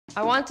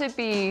I want to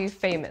be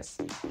famous.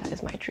 That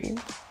is my dream.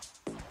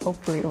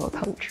 Hopefully it will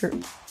come true.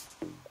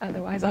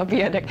 Otherwise, I'll be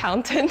an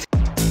accountant.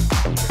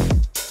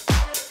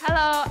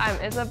 Hello,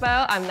 I'm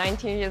Isabelle. I'm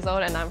 19 years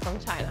old and I'm from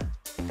China.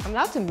 I'm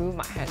allowed to move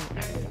my hand.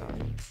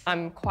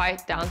 I'm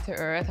quite down to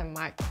earth and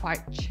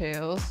quite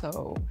chill,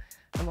 so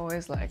I'm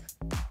always like,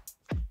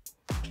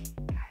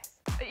 guys.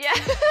 Yeah.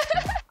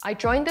 I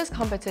joined this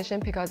competition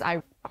because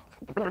I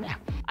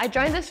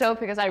joined the show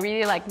because I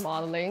really like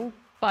modeling.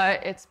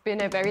 But it's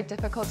been a very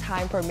difficult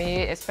time for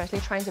me, especially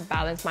trying to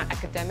balance my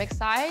academic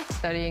side,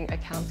 studying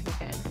accounting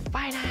and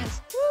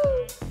finance.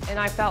 Woo! And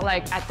I felt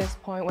like at this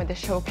point when the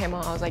show came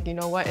on, I was like, you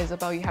know what,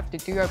 Isabelle, you have to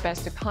do your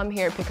best to come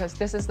here because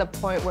this is the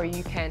point where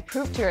you can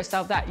prove to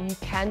yourself that you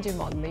can do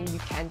modeling, you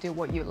can do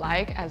what you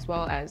like, as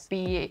well as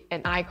be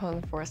an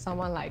icon for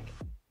someone like,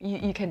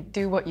 you can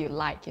do what you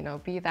like, you know,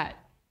 be that,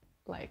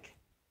 like,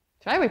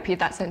 should I repeat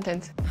that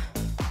sentence?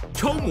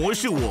 超模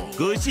是我，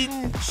革新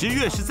10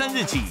月13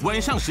日起晚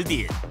上10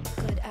点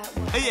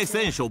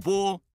 ，AXN 首播。